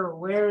doctor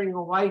wearing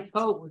a white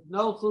coat with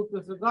no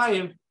chukas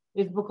agayim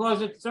is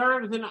because it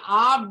serves an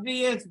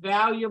obvious,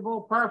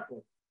 valuable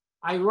purpose.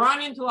 I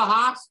run into a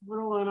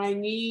hospital and I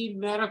need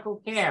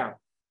medical care.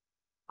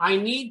 I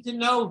need to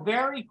know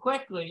very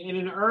quickly, in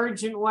an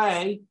urgent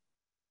way,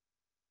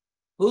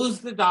 who's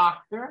the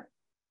doctor,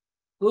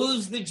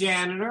 who's the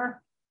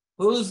janitor,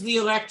 who's the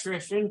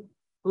electrician,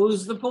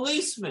 who's the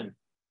policeman.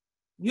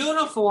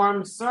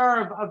 Uniforms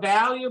serve a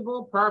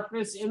valuable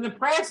purpose in the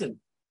present.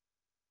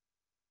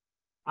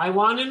 I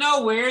want to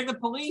know where the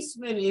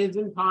policeman is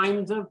in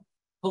times of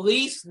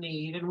police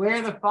need, and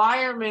where the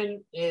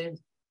fireman is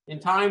in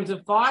times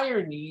of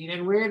fire need,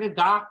 and where the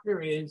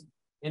doctor is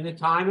in the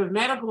time of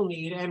medical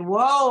need. And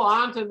woe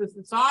unto the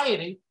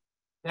society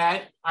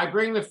that I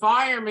bring the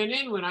fireman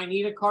in when I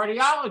need a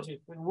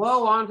cardiologist, and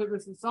woe unto the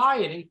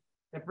society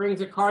that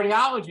brings a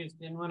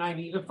cardiologist in when I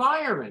need a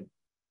fireman.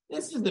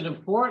 This is an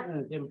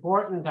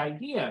important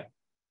idea.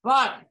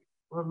 But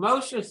what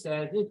Moshe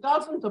says, it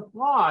doesn't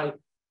apply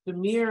to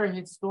mere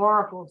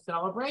historical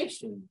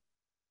celebration.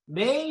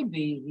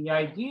 Maybe the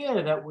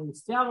idea that we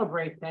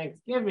celebrate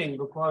Thanksgiving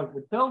because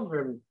the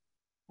Pilgrims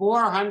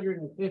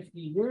 450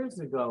 years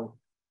ago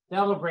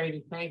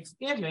celebrated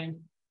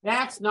Thanksgiving,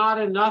 that's not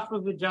enough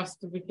of a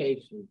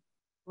justification.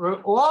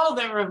 All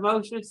that Rav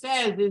Moshe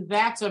says is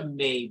that's a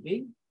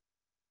maybe,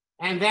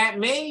 and that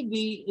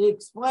maybe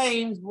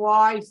explains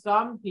why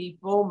some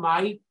people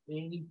might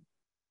be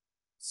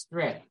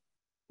strict.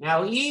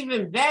 Now,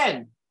 even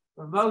then,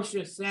 Rav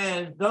Moshe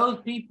says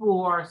those people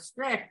who are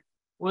strict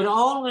would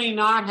only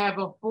not have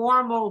a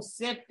formal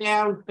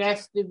sit-down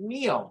festive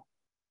meal.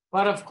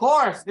 But of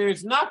course,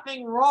 there's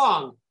nothing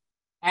wrong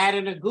at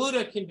an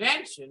Aguda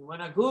convention when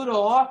Aguda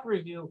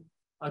offers you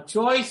a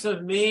choice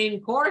of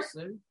main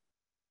courses.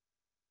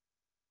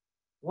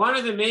 One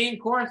of the main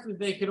courses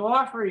they could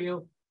offer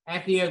you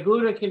at the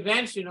Aguda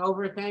convention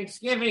over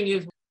Thanksgiving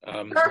is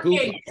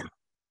turkey.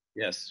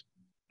 Yes.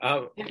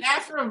 And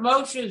that's Rav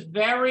Moshe's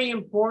very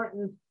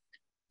important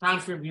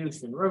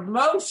contribution. Rav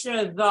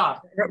Moshe, thus...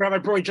 Rabbi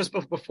Brody, just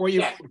before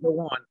you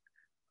go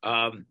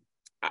on,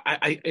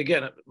 I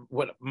again,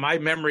 what my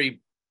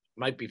memory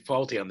might be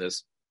faulty on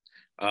this.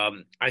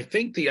 I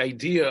think the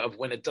idea of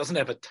when it doesn't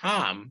have a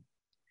tam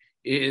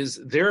is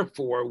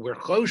therefore we're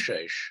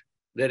choshesh,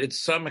 that it's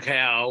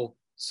somehow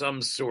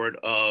some sort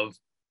of,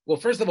 well,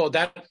 first of all,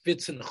 that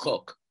fits in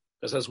chok.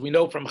 Because as we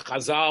know from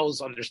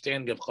Chazal's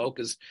understanding of chok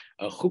is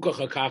chukah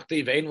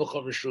chakachti ve'en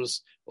l'chov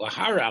rishus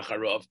l'hara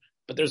acharov.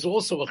 But there's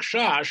also a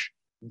chash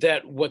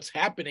that what's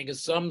happening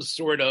is some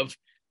sort of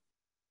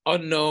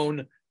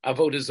unknown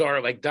avodah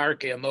zarah, like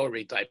darkei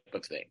amori type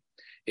of thing.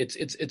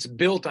 It's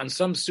built on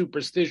some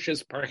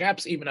superstitious,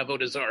 perhaps even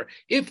avodah zarah.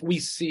 If we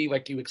see,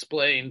 like you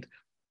explained,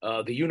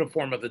 the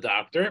uniform of the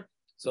doctor,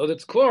 so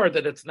it's clear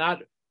that it's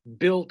not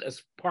built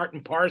as part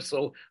and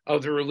parcel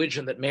of the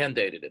religion that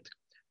mandated it.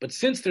 But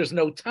since there's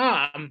no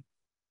tam,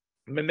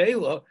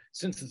 memela,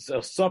 since it's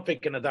a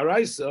suffix and a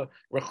daraisa,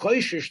 we're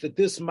choishish that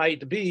this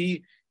might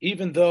be,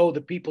 even though the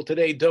people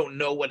today don't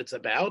know what it's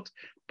about,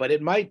 but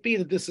it might be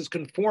that this is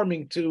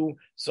conforming to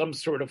some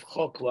sort of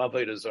chok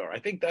l'avodah zarah. I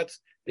think that's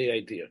the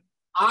idea.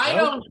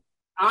 I'm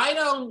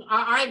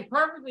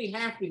perfectly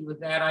happy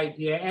with that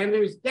idea, and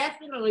there's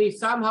definitely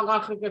some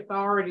halachic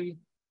authorities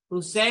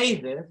who say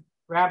this.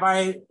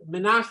 Rabbi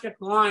Menashe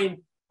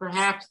Klein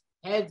perhaps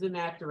heads in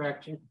that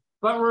direction,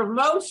 but Rav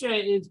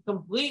Moshe is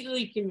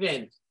completely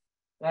convinced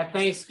that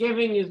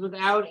Thanksgiving is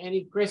without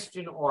any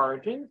Christian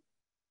origin,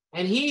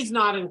 and he's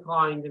not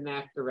inclined in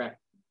that direction.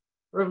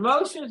 Rav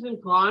Moshe is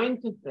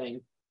inclined to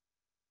think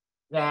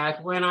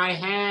that when I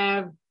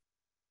have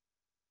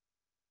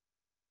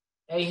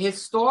a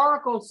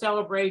historical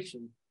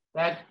celebration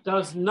that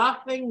does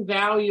nothing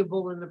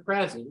valuable in the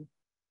present,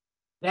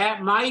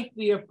 that might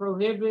be a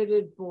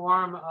prohibited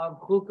form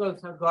of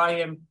chukos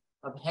hagayim,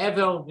 of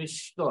hevel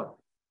v'shtur.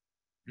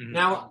 Mm-hmm.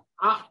 Now,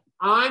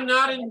 I'm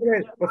not I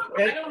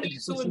don't need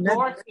to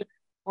endorse it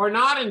or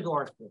not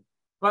endorse it,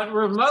 but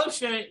Rav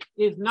Moshe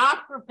is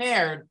not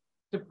prepared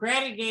to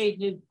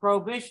predicate his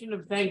prohibition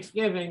of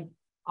Thanksgiving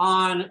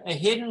on a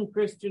hidden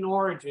Christian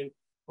origin,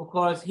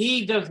 because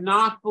he does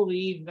not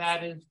believe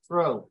that is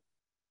true.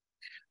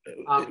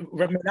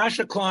 Rav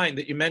Menashe Klein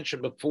that you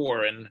mentioned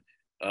before, and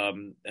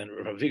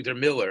Rav Victor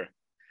Miller,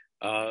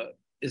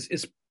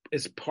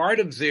 is part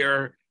of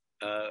their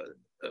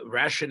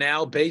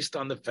rationale based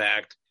on the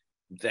fact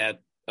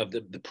that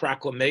the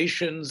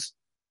proclamations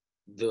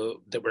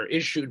that were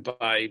issued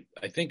by,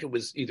 I think it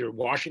was either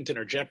Washington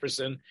or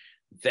Jefferson,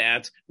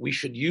 that we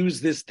should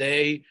use this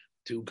day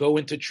to go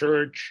into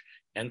church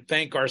and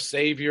thank our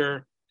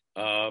Savior.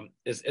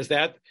 Is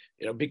that,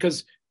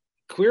 because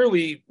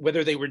clearly,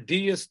 whether they were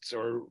deists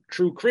or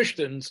true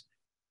Christians,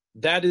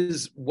 that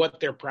is what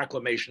their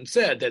proclamation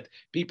said, that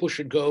people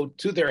should go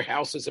to their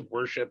houses of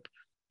worship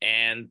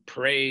and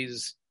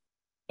praise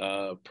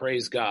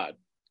God.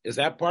 Is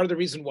that part of the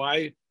reason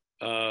why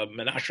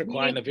Menashe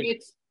Klein?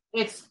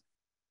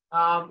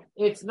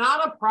 It's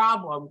not a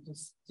problem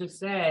to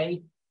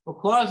say,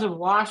 because of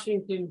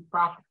Washington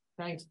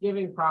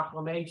Thanksgiving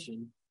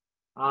proclamation,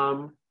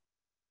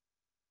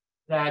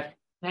 that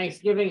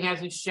Thanksgiving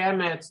has a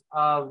shemetz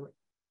of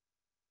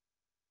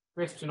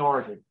Christian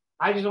origin.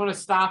 I just want to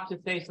stop to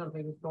say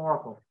something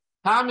historical.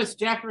 Thomas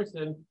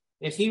Jefferson,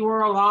 if he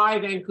were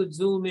alive and could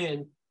zoom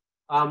in,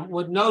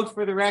 would note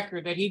for the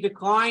record that he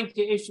declined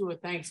to issue a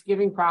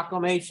Thanksgiving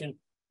proclamation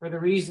for the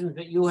reasons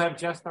that you have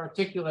just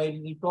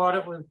articulated. He thought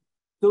it was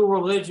too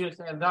religious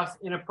and thus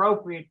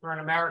inappropriate for an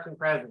American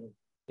president.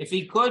 If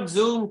he could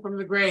zoom from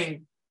the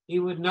grave, he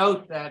would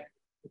note that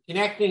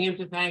connecting him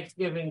to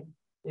Thanksgiving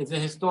is a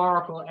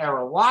historical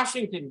error.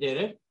 Washington did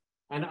it,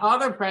 and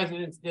other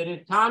presidents did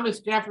it. Thomas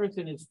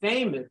Jefferson is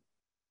famous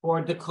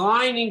for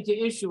declining to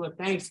issue a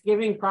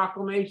Thanksgiving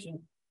proclamation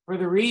for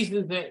the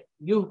reasons that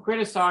you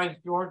criticized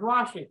George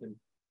Washington.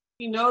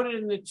 He noted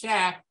in the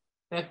chat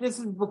that this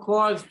is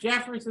because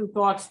Jefferson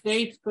thought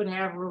states could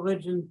have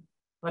religion,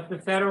 but the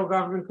federal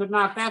government could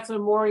not. That's a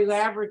more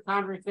elaborate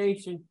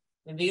conversation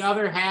in the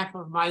other half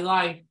of my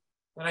life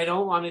that I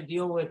don't want to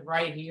deal with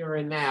right here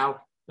and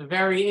now. It's a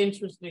very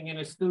interesting and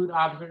astute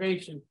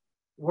observation,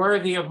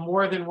 worthy of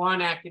more than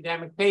one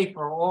academic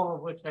paper, all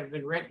of which have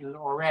been written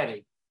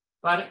already.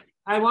 But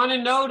I want to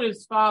note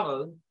as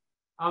follows.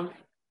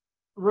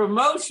 Rav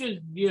Moshe's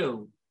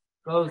view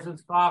goes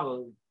as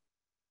follows.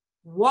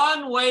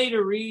 One way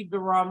to read the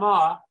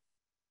Ramah,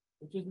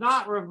 which is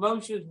not Rav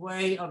Moshe's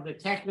way of the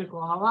technical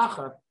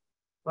halacha,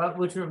 but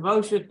which Rav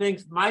Moshe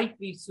thinks might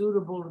be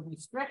suitable to be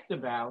strict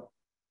about,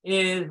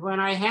 is when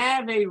I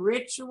have a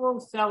ritual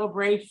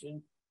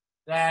celebration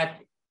that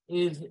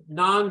is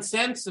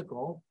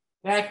nonsensical,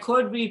 that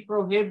could be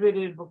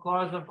prohibited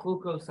because of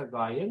Chukos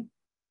Hagayim.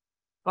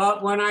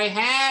 But when I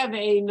have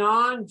a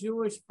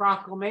non-Jewish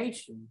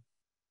proclamation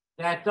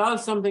that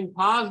does something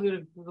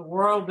positive to the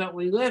world that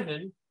we live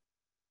in,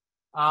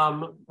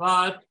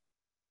 but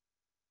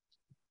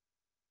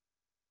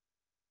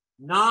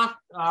not,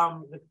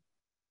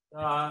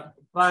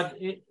 but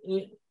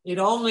it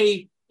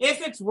only,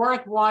 if it's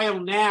worthwhile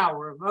now,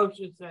 where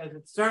Moshe says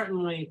it's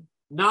certainly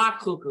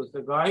not Chukos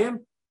Hagayim,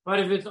 but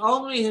if it's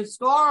only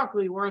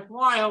historically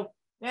worthwhile,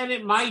 then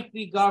it might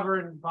be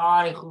governed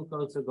by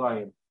Chukos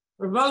Hagayim.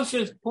 Rav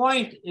Moshe's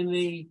point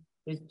in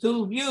his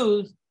two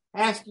views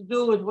has to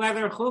do with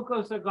whether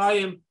Chukos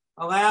Hagayim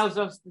allows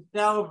us to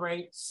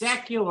celebrate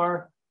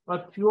secular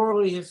but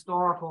purely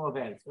historical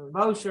events. Rav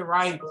Moshe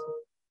writes,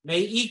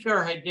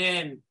 Me'ikar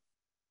Hadin,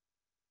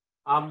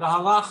 the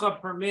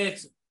halacha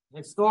permits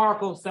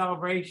historical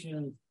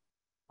celebrations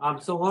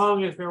so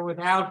long as they're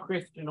without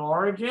Christian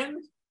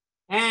origins.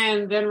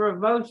 And then Rav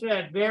Moshe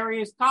at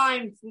various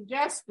times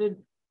suggested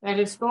that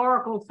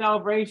historical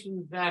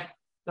celebrations that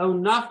though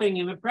nothing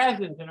in the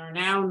present and are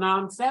now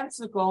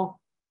nonsensical,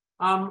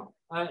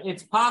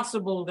 it's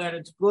possible that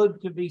it's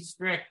good to be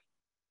strict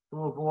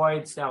to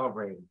avoid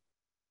celebrating.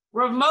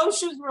 Rav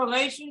Moshe's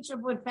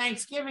relationship with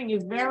Thanksgiving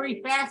is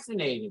very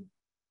fascinating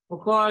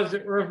because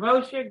Rav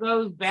Moshe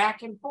goes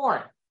back and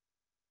forth.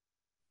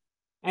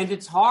 And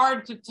it's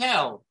hard to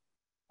tell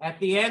at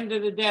the end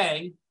of the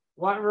day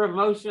what Rav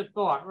Moshe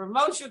thought. Rav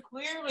Moshe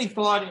clearly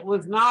thought it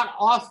was not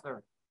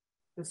author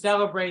to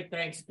celebrate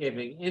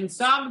Thanksgiving. In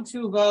some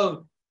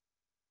tuvot,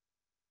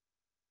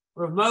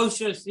 Rav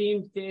Moshe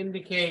seems to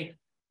indicate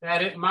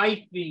that it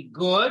might be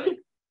good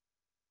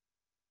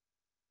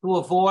to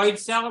avoid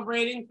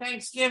celebrating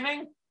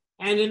Thanksgiving.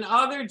 And in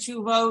other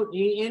tuvot,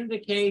 he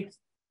indicates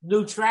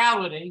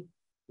neutrality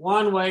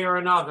one way or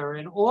another.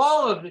 In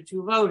all of the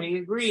tuvot, he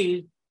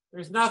agrees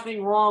there's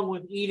nothing wrong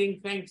with eating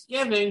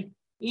Thanksgiving,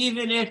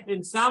 even if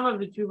in some of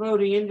the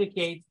tuvot he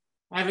indicates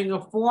having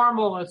a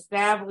formal,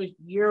 established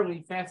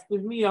yearly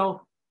festive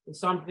meal is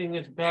something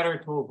that's better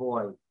to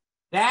avoid.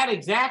 That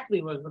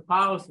exactly was the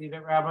policy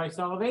that Rabbi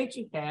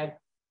Soloveitchik had,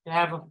 to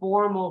have a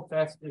formal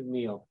festive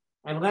meal.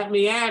 And let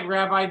me add,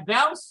 Rabbi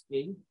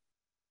Belsky,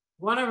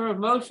 one of Rav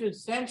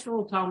Moshe's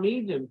central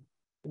Talmidim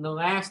in the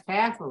last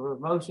half of Rav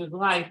Moshe's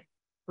life,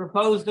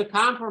 proposed a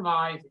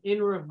compromise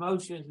in Rav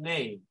Moshe's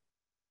name.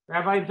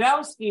 Rabbi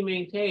Belsky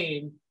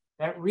maintained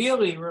that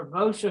really Rav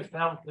Moshe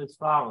felt as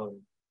follows.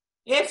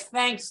 If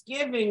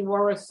Thanksgiving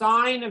were a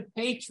sign of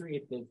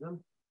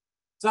patriotism,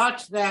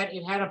 such that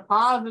it had a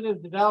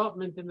positive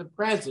development in the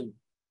present,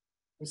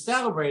 for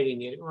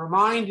celebrating it, it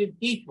reminded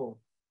people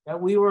that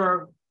we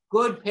were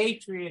good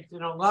patriots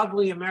in a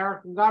lovely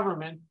American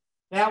government,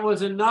 that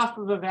was enough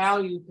of a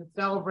value to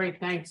celebrate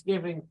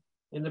Thanksgiving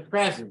in the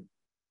present.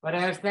 But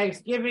as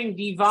Thanksgiving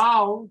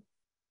devolved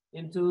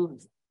into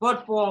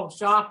football,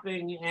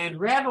 shopping, and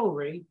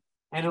revelry,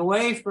 and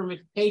away from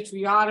its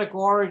patriotic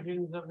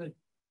origins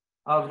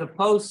of the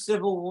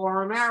post-Civil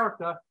War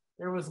America,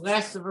 there was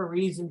less of a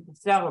reason to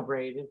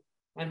celebrate it.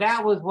 And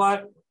that was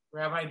what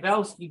Rabbi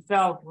Belsky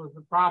felt was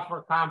the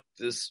proper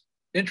this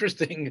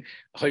interesting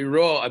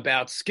hira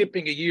about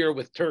skipping a year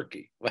with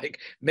turkey. Like,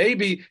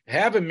 maybe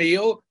have a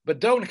meal, but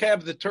don't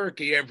have the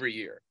turkey every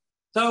year.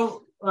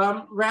 So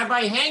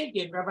Rabbi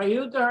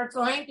Yehuda Herzl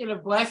Henkin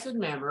of blessed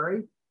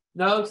memory,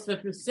 notes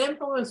that the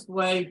simplest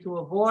way to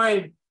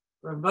avoid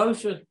Rav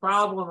Moshe's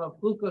problem of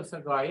Chukos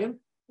HaGoyim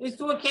is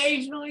to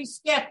occasionally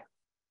skip.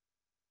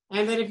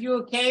 And that if you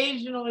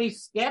occasionally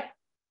skip,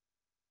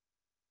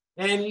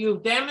 then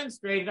you've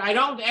demonstrated, I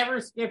don't ever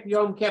skip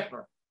Yom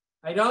Kippur.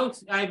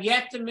 I've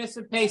yet to miss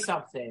a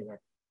Pesach Seder.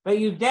 But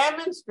you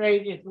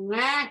demonstrate its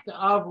lack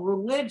of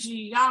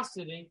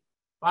religiosity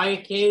by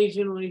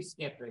occasionally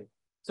skipping.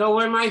 So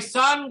when my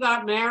son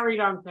got married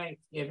on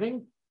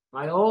Thanksgiving,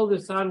 my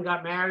oldest son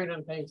got married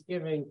on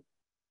Thanksgiving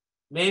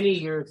many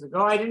years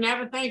ago, I didn't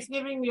have a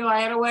Thanksgiving meal. I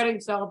had a wedding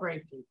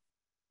celebration.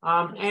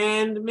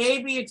 And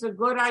maybe it's a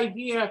good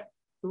idea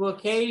to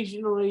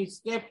occasionally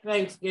skip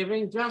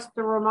Thanksgiving just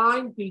to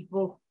remind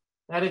people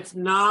that it's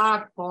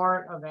not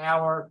part of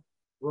our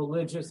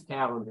religious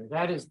calendar.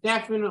 That is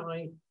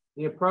definitely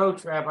the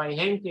approach Rabbi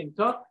Henkin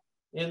took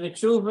in the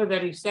tshuva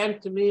that he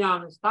sent to me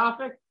on this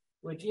topic,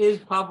 which is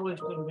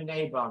published in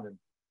B'nai Banim.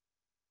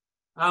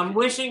 I'm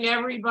wishing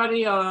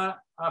everybody a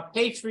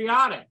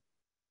patriotic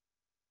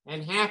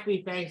and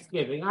happy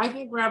Thanksgiving. I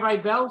think Rabbi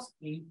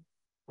Belsky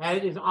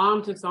is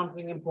on to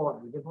something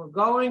important. If we're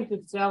going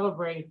to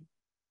celebrate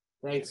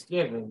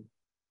Thanksgiving,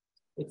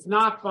 it's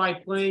not by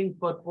playing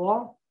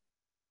football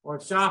or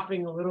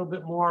shopping a little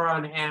bit more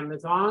on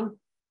Amazon.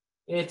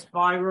 It's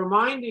by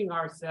reminding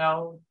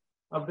ourselves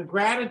of the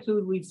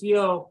gratitude we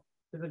feel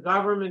to the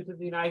government of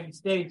the United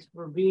States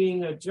for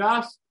being a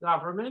just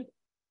government.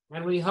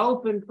 And we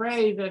hope and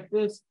pray that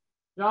this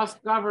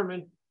just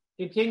government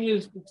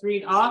continues to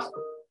treat us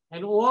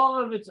and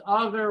all of its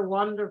other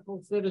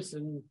wonderful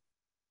citizens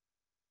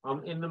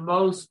in the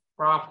most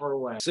proper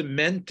way.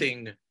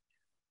 Cementing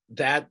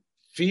that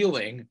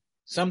feeling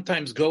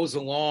sometimes goes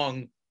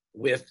along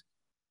with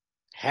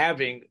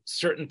having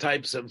certain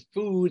types of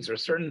foods or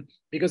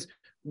because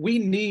we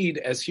need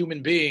as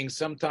human beings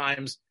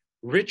sometimes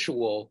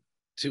ritual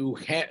to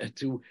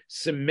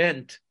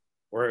cement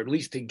or at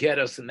least to get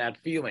us in that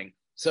feeling.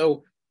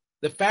 So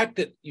the fact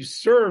that you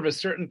serve a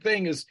certain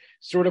thing is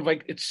sort of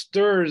like it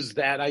stirs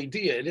that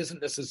idea. It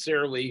isn't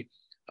necessarily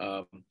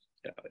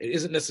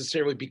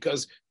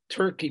because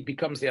turkey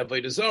becomes the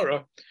Avodah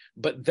Zarah,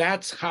 but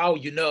that's how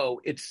you know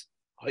it's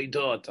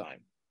Haidah time.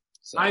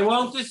 So. I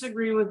won't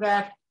disagree with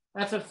that.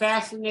 That's a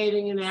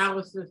fascinating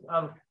analysis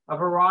of a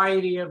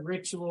variety of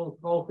rituals,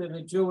 both in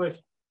the Jewish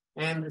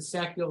and the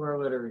secular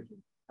liturgy.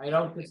 I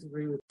don't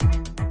disagree with that.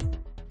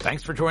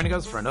 Thanks for joining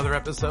us for another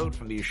episode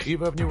from the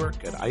Yeshiva of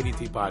Newark at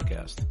IDT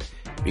Podcast.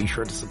 Be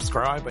sure to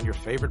subscribe on your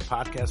favorite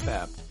podcast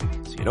app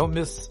so you don't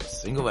miss a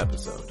single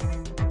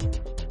episode.